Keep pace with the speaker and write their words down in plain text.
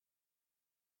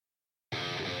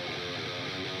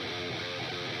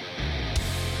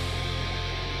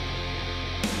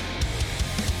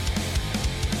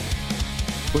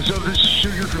What's up, this is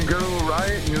Sugar from Guttural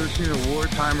Riot, and you're listening to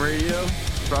Wartime Radio,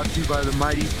 brought to you by the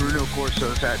mighty Bruno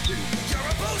Corso Tattoo.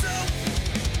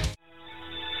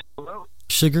 Hello?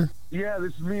 Sugar? Yeah,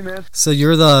 this is me, man. So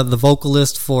you're the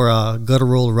vocalist for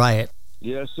Guttural Riot.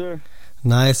 Yes, sir.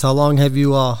 Nice. How long have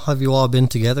you all been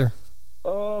together?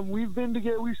 We've been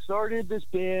together. We started this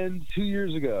band 2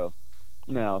 years ago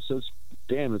now, so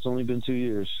it's only been 2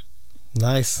 years.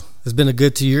 Nice. It's been a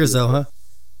good 2 years, though, huh?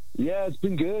 Yeah, it's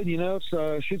been good.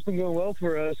 Shit's been going well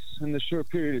for us in this short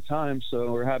period of time, so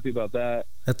we're happy about that.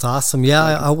 That's awesome. Yeah,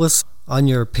 I was on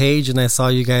your page and I saw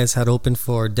you guys had opened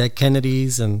for Dead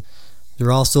Kennedys, and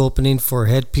you're also opening for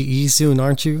Head PE soon,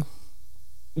 aren't you?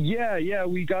 Yeah,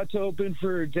 we got to open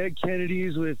for Dead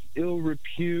Kennedys with Ill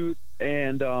Repute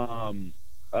and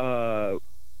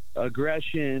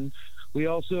Aggression. We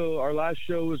also, our last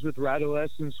show was with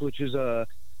Radolescence, which is a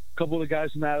couple of guys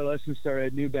from Adolescence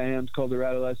started a new band called the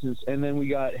Radolescence, and then we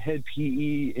got Head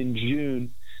PE in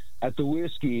June at the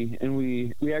Whiskey, and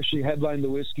we actually headlined the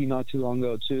Whiskey not too long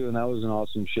ago too, and that was an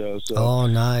awesome show. So oh,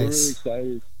 nice. We're really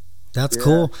excited. That's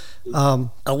cool.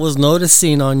 I was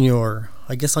noticing on your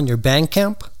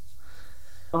Bandcamp.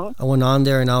 Uh-huh. I went on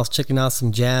there and I was checking out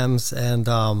some jams, and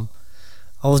I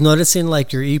was noticing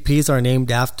like your EPs are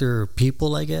named after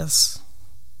people, I guess.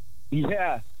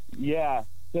 Yeah.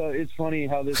 So it's funny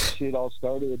how this shit all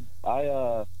started.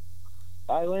 I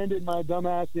landed my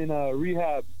dumbass in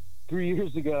rehab 3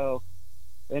 years ago,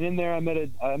 and in there I met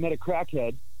a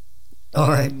crackhead. All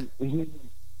right. His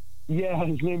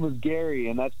name was Gary,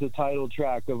 and that's the title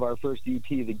track of our first EP,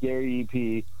 the Gary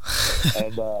EP.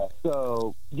 And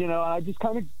so, I just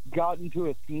kind of got into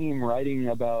a theme writing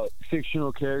about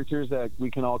fictional characters that we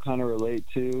can all kind of relate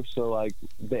to. So, like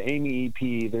the Amy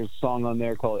EP, there's a song on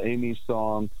there called Amy's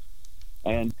Song.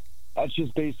 And that's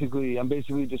just I'm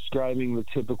basically describing the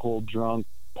typical drunk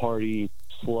party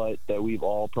slut that we've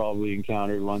all probably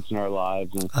encountered once in our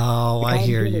lives. And I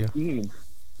hear you.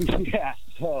 Yeah,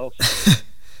 so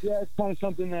yeah, it's kind of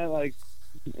something that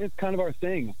it's kind of our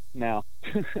thing now.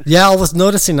 Yeah, I was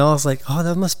noticing. I was like, oh,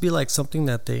 that must be like something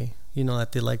that they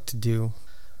like to do.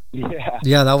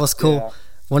 Yeah, that was cool.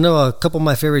 Yeah. A couple of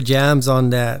my favorite jams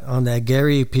on that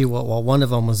Gary EP. Well, one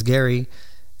of them was Gary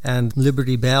and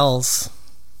Liberty Bells.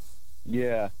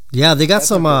 Yeah, they got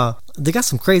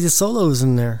some crazy solos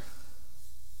in there.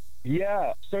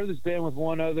 Yeah, started this band with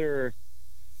one other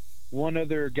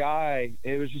guy.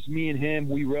 It was just me and him.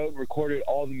 We wrote and recorded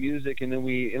all the music, and then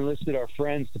we enlisted our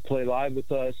friends to play live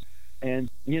with us. And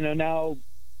now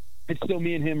it's still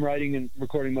me and him writing and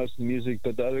recording most of the music,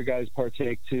 but the other guys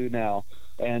partake too now.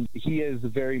 And he has a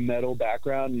very metal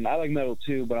background, and I like metal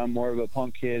too, but I'm more of a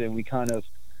punk kid, and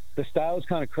the styles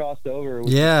kind of crossed over.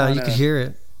 Yeah, you could hear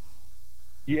it.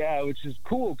 Yeah, which is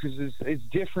cool because it's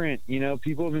different.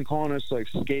 People have been calling us like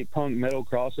skate punk metal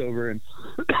crossover, and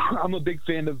I'm a big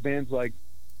fan of bands like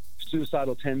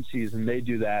Suicidal Tendencies, and they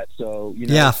do that. So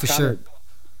yeah, for sure.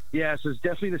 Yeah, so it's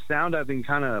definitely the sound I've been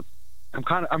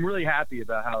I'm really happy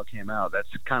about how it came out. That's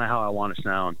kind of how I want to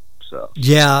sound. So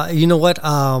yeah, you know what?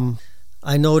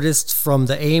 I noticed from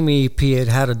the Amy EP it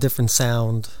had a different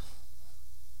sound.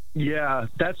 Yeah,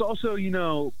 that's also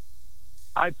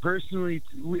I personally,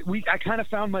 I kind of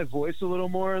found my voice a little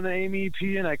more on the Amy EP,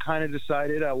 and I kind of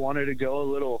decided I wanted to go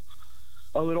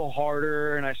a little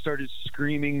harder, and I started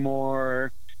screaming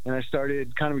more, and I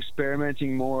started kind of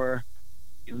experimenting more.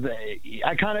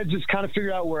 I kind of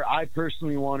figured out where I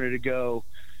personally wanted to go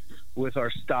with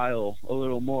our style a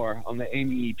little more on the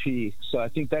Amy EP. So I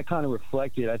think that kind of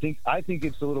reflected. I think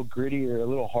it's a little grittier, a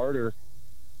little harder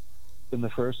than the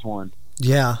first one.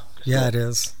 Yeah, it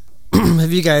is.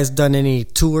 Have you guys done any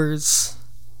tours?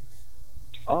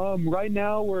 Right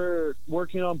now we're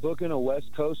working on booking a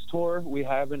West Coast tour. We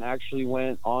haven't actually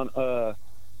had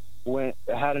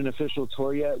an official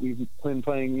tour yet. We've been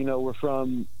playing, we're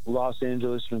from Los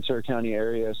Angeles, Ventura County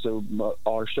area, so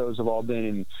our shows have all been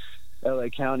in LA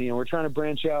County, and we're trying to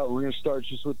branch out. We're going to start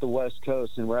just with the West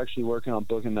Coast, and we're actually working on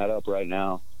booking that up right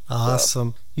now.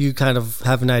 Awesome. So, you kind of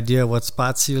have an idea what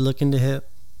spots you're looking to hit?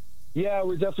 Yeah,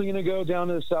 we're definitely going to go down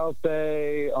to the South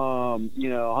Bay,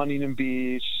 Huntington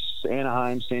Beach,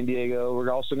 Anaheim, San Diego.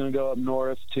 We're also going to go up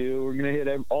north, too. We're going to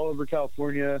hit all over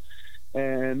California,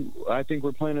 and I think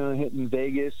we're planning on hitting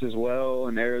Vegas as well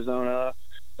and Arizona.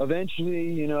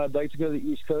 Eventually, I'd like to go to the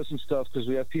East Coast and stuff because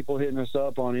we have people hitting us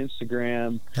up on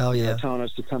Instagram. Hell yeah. Telling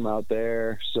us to come out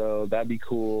there, so that'd be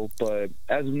cool. But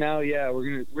as of now, yeah,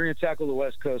 we're gonna tackle the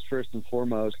West Coast first and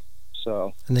foremost.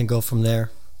 So and then go from there.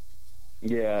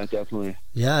 Yeah, definitely.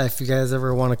 Yeah, if you guys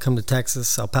ever want to come to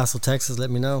Texas, El Paso, Texas, let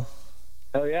me know.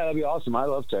 Hell yeah, that'd be awesome. I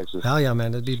love Texas. Hell yeah,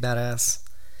 man, that'd be badass.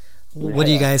 What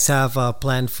do you guys have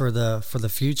planned for the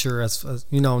future? As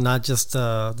you know, not just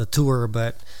the tour,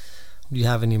 but do you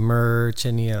have any merch,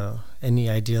 any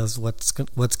ideas what's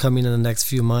coming in the next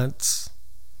few months?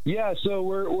 Yeah, so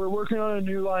we're working on a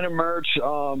new line of merch.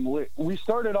 We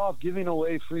started off giving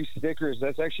away free stickers.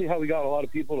 That's actually how we got a lot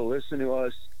of people to listen to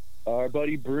us. Our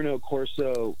buddy Bruno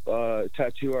Corso,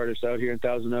 tattoo artist out here in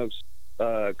Thousand Oaks,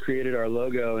 created our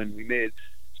logo, and we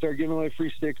started giving away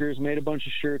free stickers, made a bunch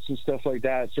of shirts and stuff like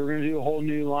that. So we're going to do a whole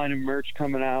new line of merch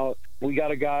coming out. We got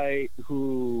a guy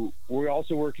who we're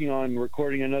also working on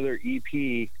recording another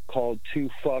EP called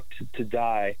Too Fucked to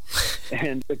Die.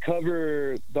 And the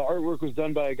artwork was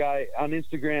done by a guy on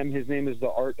Instagram. His name is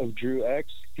The Art of Drew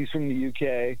X. He's from the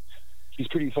UK. He's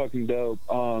pretty fucking dope.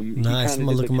 Nice. I'm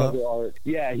gonna look him up. Art.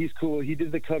 Yeah, he's cool. He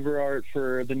did the cover art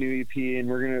for the new EP, and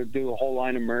we're gonna do a whole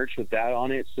line of merch with that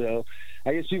on it. So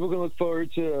I guess people can look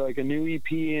forward to like a new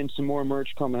EP and some more merch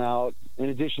coming out in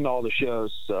addition to all the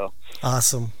shows. So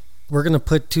awesome. We're gonna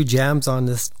put 2 jams on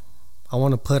this. I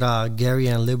want to put Gary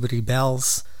and Liberty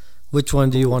Bells. Which one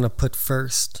do you want to put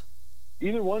first?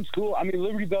 Either one's cool. I mean,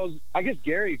 Liberty Bells. I guess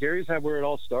Gary's had where it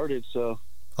all started. So.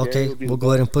 Okay, we'll go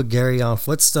ahead and put Gary on.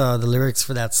 What's the lyrics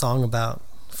for that song about,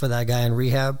 for that guy in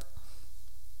rehab?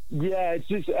 Yeah, it's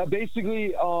just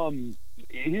basically,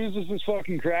 he was just this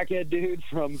fucking crackhead dude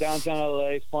from downtown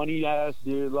LA, funny ass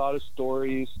dude, a lot of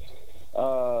stories,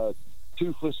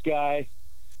 toothless guy.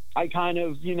 I kind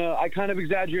of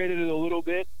exaggerated it a little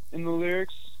bit in the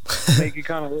lyrics, make it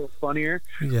kind of a little funnier.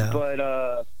 Yeah.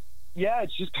 But yeah,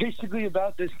 it's just basically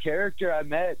about this character I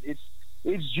met.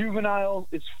 It's juvenile,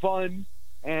 it's fun.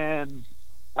 And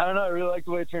I don't know, I really like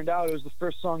the way it turned out. It was the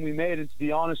first song we made, and to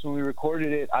be honest, when we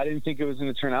recorded it, I didn't think it was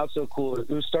going to turn out so cool. It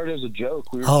was started as a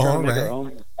joke. We were trying to make our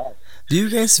own stuff. Do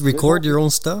you guys record your own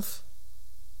stuff?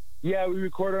 Yeah, we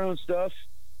record our own stuff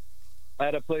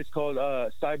at a place called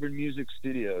Cyber Music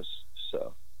Studios,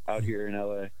 so out here in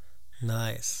LA.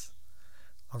 Nice.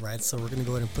 All right, so we're going to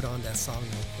go ahead and put on that song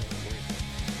real quick.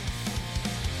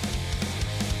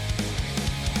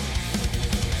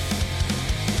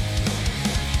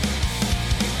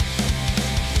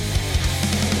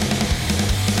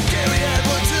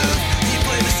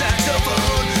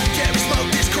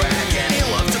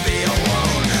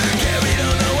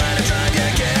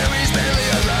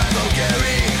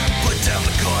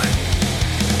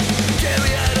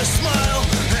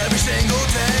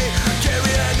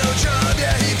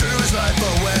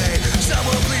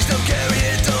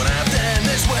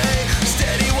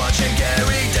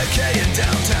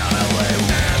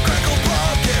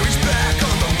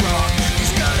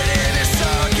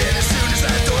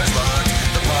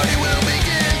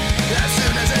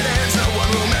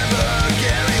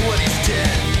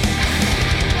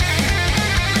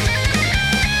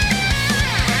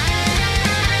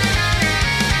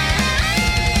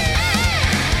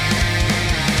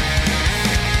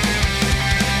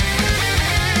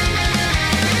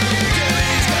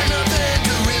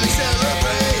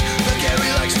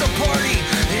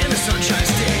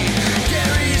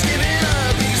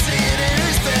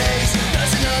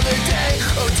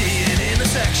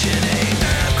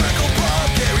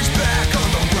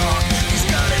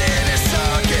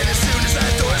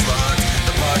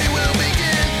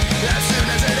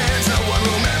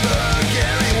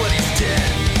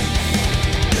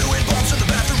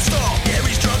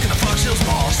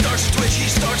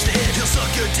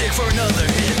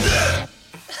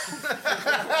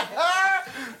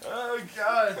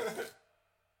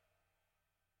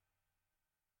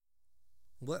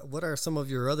 What are some of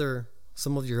your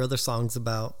other songs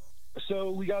about?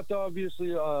 So we got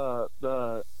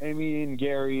the Amy and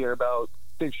Gary are about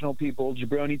fictional people.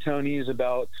 Jabroni Tony is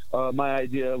about my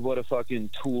idea of what a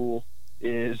fucking tool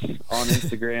is on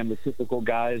Instagram. The typical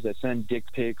guys that send dick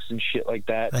pics and shit like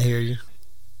that. I hear you.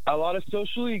 A lot of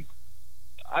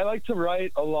I like to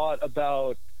write a lot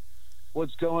about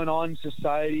what's going on in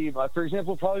society. For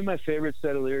example, probably my favorite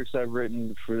set of lyrics I've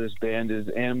written for this band is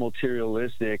Animal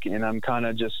Materialistic, and I'm kind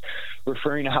of just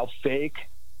referring to how fake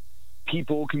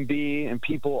people can be and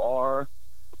people are,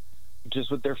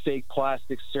 just with their fake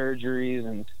plastic surgeries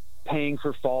and paying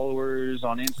for followers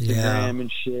on Instagram and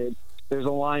shit. There's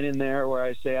a line in there where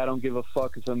I say, I don't give a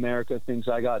fuck if America thinks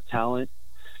I got talent.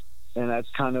 And that's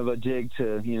kind of a dig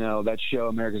to, that show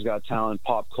America's Got Talent,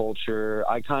 pop culture.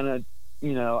 I kind of,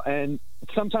 and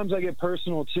sometimes I get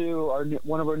personal too.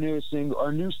 One of our new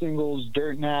singles,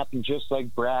 Dirt Nap and Just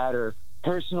Like Brad, are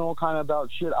personal, kind of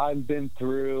about shit I've been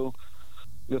through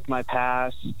with my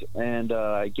past and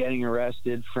getting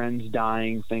arrested, friends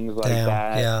dying, things like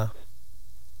that. Yeah.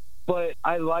 But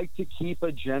I like to keep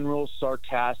a general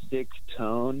sarcastic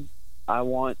tone. I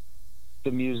want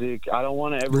the music. I don't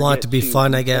want to ever. You want it to be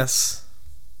fun, I guess.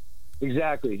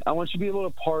 Exactly. I want you to be able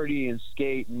to party and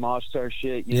skate and mosh star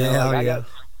shit. You know? Yeah, like, yeah.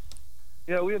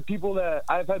 We have people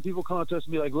I've had people come up to us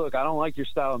and be like, "Look, I don't like your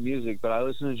style of music, but I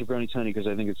listen to Jabroni Tony because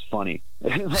I think it's funny."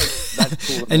 Like,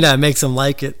 that's cool. And that makes them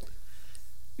like it.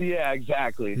 Yeah,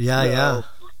 exactly. Yeah,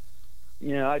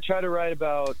 yeah. I try to write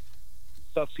about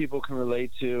stuff people can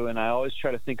relate to, and I always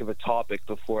try to think of a topic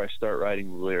before I start writing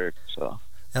the lyrics. So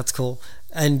that's cool.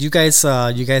 And you guys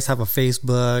have a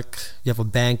Facebook. You have a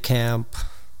Bandcamp.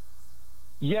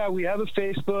 Yeah, we have a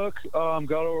Facebook,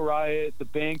 Guttural Riot. The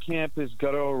Bandcamp is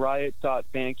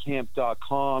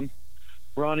gutturalriot.bandcamp.com.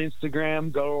 We're on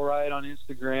Instagram, Guttural Riot on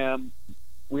Instagram.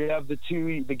 We have the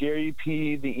Gary EP,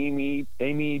 the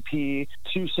Amy EP,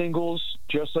 2 singles,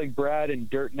 Just Like Brad and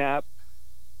Dirt Nap,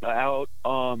 out.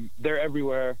 They're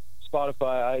everywhere.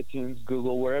 Spotify, iTunes,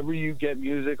 Google, wherever you get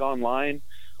music online,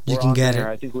 you can get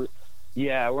there. it. I think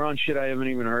we're on shit I haven't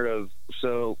even heard of.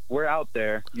 So we're out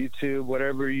there. YouTube,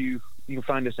 whatever you can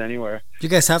find us anywhere. You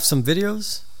guys have some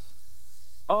videos?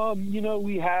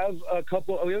 We have a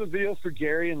couple. We have a video for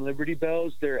Gary and Liberty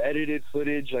Bells. They're edited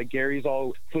footage. Like Gary's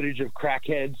all footage of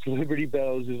crackheads. Liberty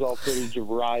Bells is all footage of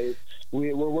Riot.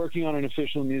 We're working on an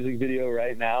official music video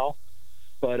right now.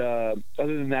 But other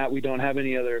than that, we don't have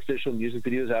any other official music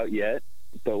videos out yet.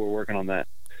 But we're working on that.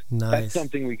 Nice. That's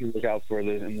something we can look out for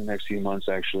in the next few months,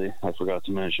 actually. I forgot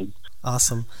to mention.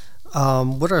 Awesome.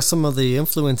 What are some of the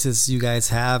influences you guys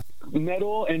have?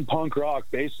 Metal and punk rock,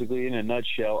 basically, in a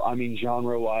nutshell. I mean,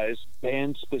 genre-wise.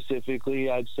 Band specifically,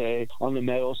 I'd say. On the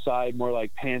metal side, more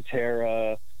like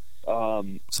Pantera,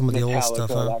 some of the Metallica, old stuff,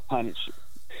 huh? that kind of shit.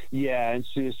 Yeah, and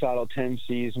Suicidal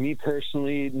Tendencies. Me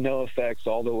personally, No Effects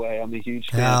all the way. I'm a huge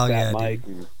fan of Fat Mike.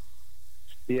 And,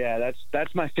 yeah,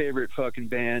 that's my favorite fucking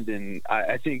band, and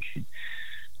I think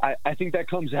that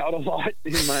comes out a lot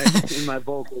in my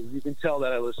vocals. You can tell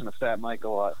that I listen to Fat Mike a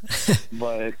lot.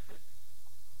 But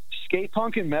skate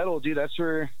punk and metal, dude, that's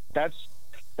our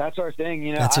thing.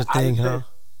 You know, that's our thing, huh?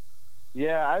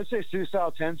 Yeah, I would say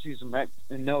Suicidal Tendencies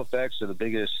and No Effects are the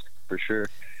biggest for sure.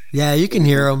 Yeah, you can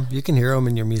hear them. You can hear them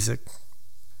in your music.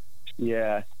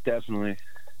 Yeah, definitely.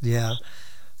 Yeah,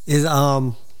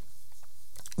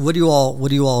 what do you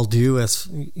all do as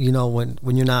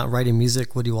when you're not writing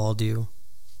music? What do you all do?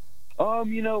 A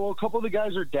couple of the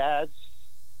guys are dads.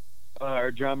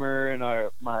 Our drummer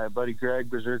and my buddy Greg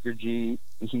Berserker G.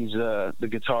 He's the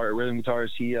rhythm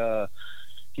guitarist.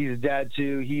 He's a dad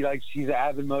too. He's an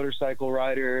avid motorcycle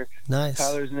rider. Nice.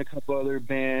 Tyler's in a couple other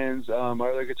bands. Our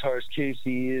other guitarist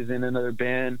Casey is in another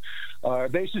band. Our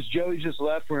bassist Joey just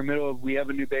left. We have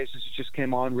a new bassist who just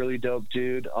came on. Really dope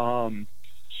dude.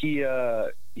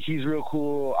 He's real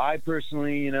cool. I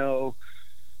personally, I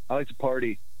like to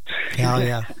party. Hell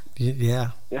yeah.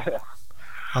 Yeah.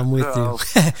 I'm with you.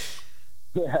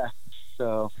 Yeah.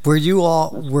 So were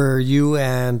you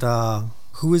and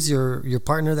who is your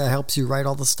partner that helps you write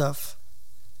all the stuff?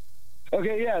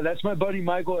 Okay, yeah, that's my buddy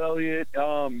Michael Elliott.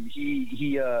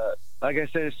 He like I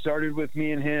said, it started with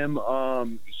me and him.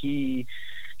 He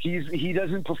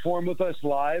doesn't perform with us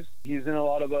live. He's in a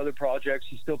lot of other projects.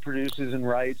 He still produces and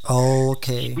writes. Oh,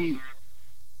 okay.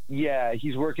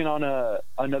 He's working on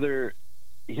another.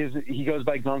 He goes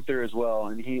by Gunther as well,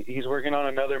 and he's working on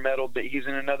another metal. He's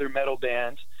in another metal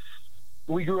band.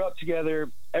 We grew up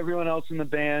together. Everyone else in the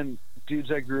band,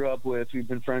 dudes I grew up with. We've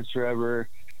been friends forever.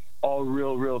 All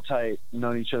real tight.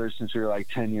 Known each other since we were like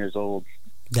 10 years old.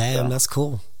 Damn, that's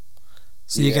cool.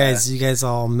 So you guys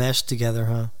all meshed together,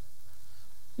 huh?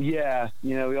 Yeah,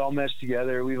 we all meshed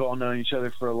together. We've all known each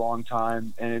other for a long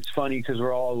time, and it's funny because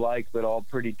we're all alike, but all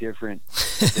pretty different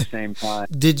at the same time.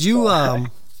 Did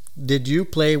you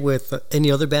play with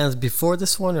any other bands before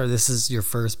this one, or this is your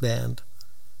first band?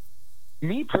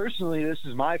 Me personally, this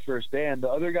is my first band. The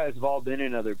other guys have all been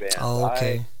in other bands. Oh,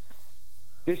 okay.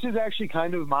 This is actually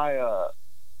kind of my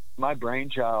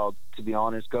brainchild, to be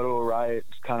honest. Guttural Riot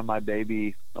is kind of my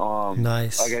baby.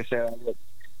 Nice. Like I said,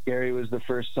 Gary was the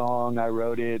first song. I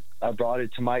wrote it. I brought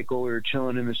it to Michael. We were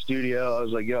chilling in the studio. I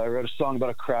was like, yo, I wrote a song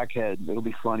about a crackhead. It'll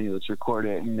be funny. Let's record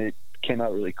it. And it came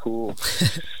out really cool.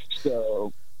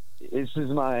 So this is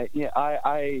my,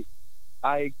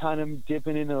 I kind of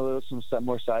dipping into some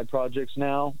more side projects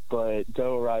now, but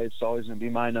Guttural Riot's always going to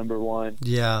be my number one.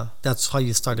 Yeah, that's how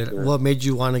you started. Sure. What made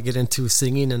you want to get into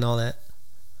singing and all that?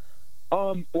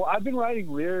 Well, I've been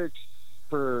writing lyrics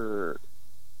for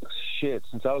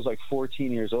since I was like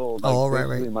 14 years old. Oh,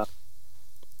 right.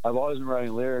 I've always been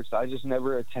writing lyrics. I just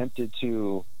never attempted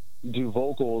to do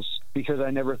vocals because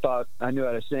I never thought I knew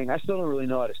how to sing. I still don't really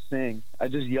know how to sing. I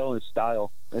just yell in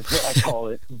style. That's what I call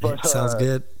it. But sounds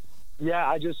good.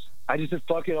 Yeah, I just said,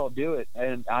 fuck it, I'll do it.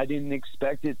 And I didn't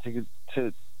expect it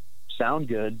to sound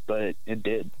good, but it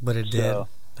did. But it did.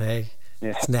 Hey,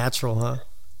 yeah. It's natural, huh?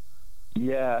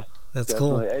 Yeah. That's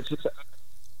definitely. cool. It's just,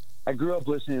 I grew up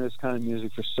listening to this kind of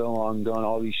music for so long, going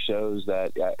all these shows,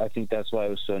 that I think that's why it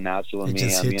was so natural to me.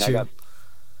 Just hit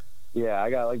you. I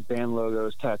got like band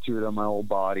logos tattooed on my whole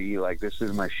body. Like, this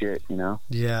is my shit, you know?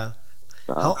 Yeah.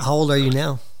 How old are you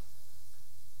now?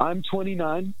 I'm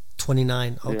 29.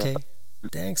 29. Okay. Yeah.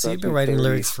 Dang, so you've been writing 30.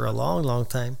 lyrics for a long, long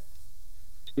time.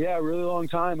 Yeah, a really long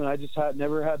time, and I just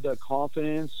never had the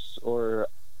confidence or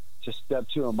to step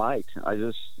to a mic. I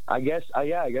guess I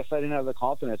didn't have the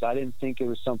confidence. I didn't think it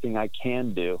was something I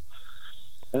can do,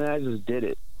 and then I just did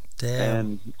it. Damn.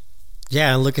 And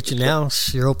yeah, and look at you now.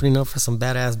 You're opening up for some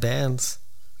badass bands.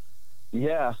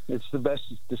 Yeah, it's the best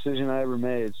decision I ever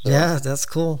made. So. Yeah, that's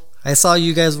cool. I saw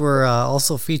you guys were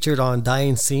also featured on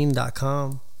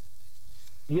DyingScene.com.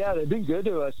 Yeah, they've been good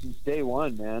to us since day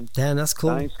one, man. Damn, that's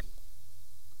cool.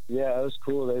 Yeah, it was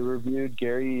cool. They reviewed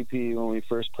Gary EP when we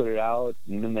first put it out,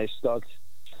 and then they stuck.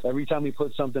 Every time we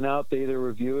put something out, they either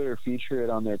review it or feature it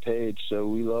on their page, so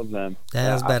we love them.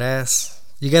 That's badass.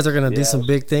 You guys are going to do some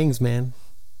big things, man.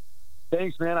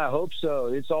 Thanks, man. I hope so.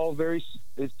 It's very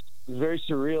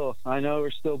surreal. I know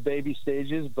we're still baby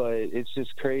stages, but it's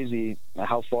just crazy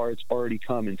how far it's already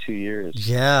come in 2 years.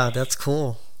 Yeah, that's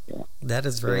cool. Yeah. That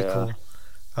is very cool.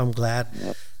 I'm glad.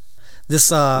 Yep. This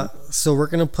so we're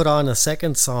gonna put on a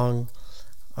second song,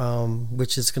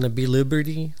 which is gonna be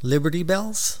Liberty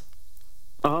Bells.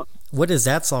 Uh-huh. What is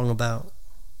that song about?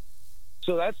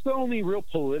 So that's the only real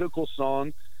political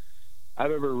song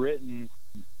I've ever written.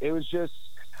 It was just,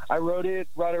 I wrote it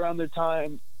right around the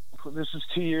time. This was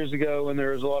 2 years ago when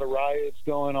there was a lot of riots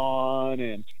going on,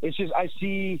 and it's just, I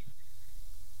see,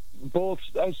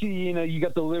 you know, you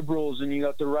got the liberals and you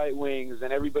got the right wings,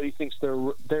 and everybody thinks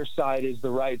their side is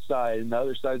the right side and the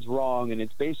other side's wrong, and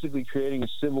it's basically creating a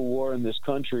civil war in this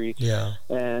country. Yeah.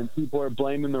 And people are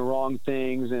blaming the wrong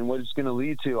things, and what it's going to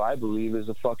lead to, I believe, is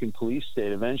a fucking police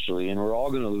state eventually, and we're all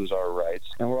going to lose our rights,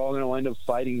 and we're all going to wind up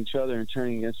fighting each other and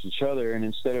turning against each other, and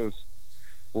instead of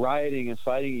rioting and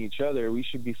fighting each other, we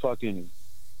should be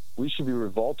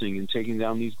revolting and taking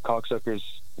down these cocksuckers.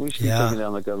 We should be taking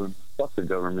down the government. Fuck the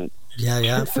government.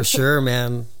 Yeah, for sure,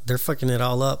 man. They're fucking it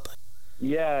all up.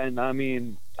 Yeah, and I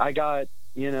mean, I got,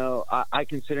 you know, I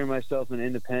consider myself an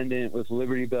independent with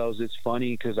Liberty Bells. It's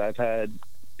funny because I've had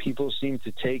people seem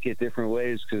to take it different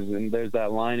ways, because there's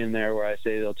that line in there where I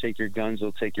say they'll take your guns,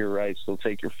 they'll take your rights, they'll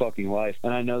take your fucking life.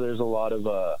 And I know there's a lot of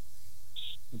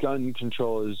gun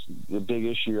control is a big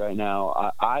issue right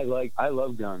now. I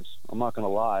love guns. I'm not gonna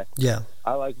lie. Yeah,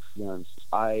 I like guns.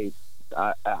 I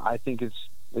think it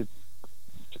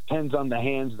depends on the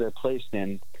hands they're placed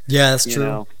in. Yeah, that's true.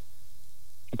 Know?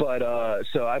 But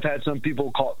so I've had some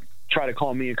people try to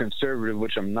call me a conservative,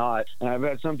 which I'm not, and I've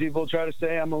had some people try to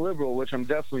say I'm a liberal, which I'm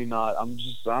definitely not.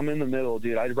 I'm in the middle,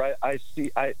 dude.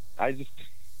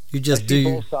 You just do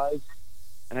both sides,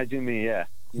 and I do me. Yeah.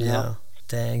 You know?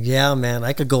 Dang, yeah, man.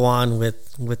 I could go on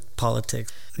with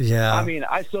politics. Yeah. I mean,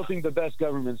 I still think the best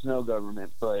government's no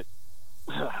government, but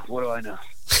what do I know?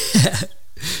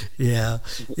 Yeah.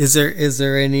 Is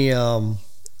there any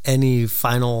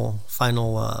final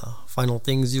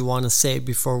things you want to say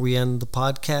before we end the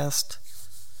podcast?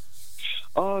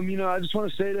 You know, I just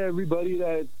want to say to everybody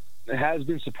that has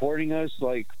been supporting us,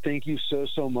 like, thank you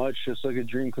so much. It's like a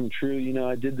dream come true. You know,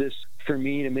 I did this for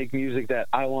me to make music that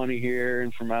I want to hear,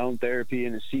 and for my own therapy,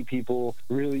 and to see people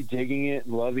really digging it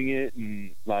and loving it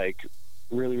and like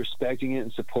really respecting it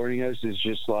and supporting us is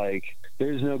just like,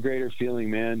 there's no greater feeling,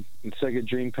 man. It's like a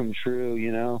dream come true,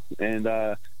 you know. And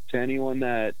to anyone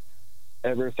that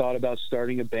ever thought about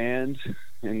starting a band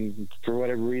and for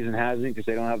whatever reason hasn't, because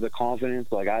they don't have the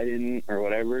confidence like I didn't or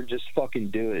whatever, just fucking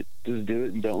do it. Just do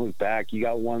it and don't look back. You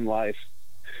got one life.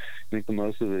 Make the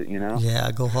most of it, you know?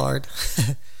 Yeah, go hard.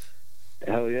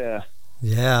 Hell yeah.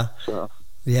 Yeah. So.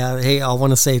 Yeah. Hey, I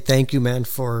want to say thank you, man,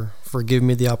 for giving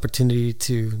me the opportunity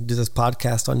to do this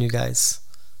podcast on you guys.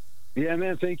 Yeah,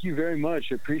 man. Thank you very much.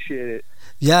 I appreciate it.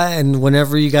 Yeah, and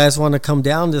whenever you guys want to come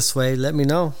down this way, let me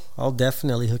know. I'll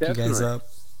definitely hook you guys up.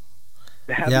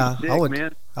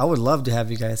 Man. I would love to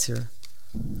have you guys here.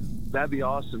 That'd be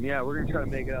awesome. Yeah, we're gonna try to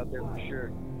make it out there for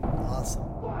sure. Awesome.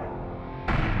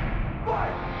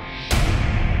 Fight.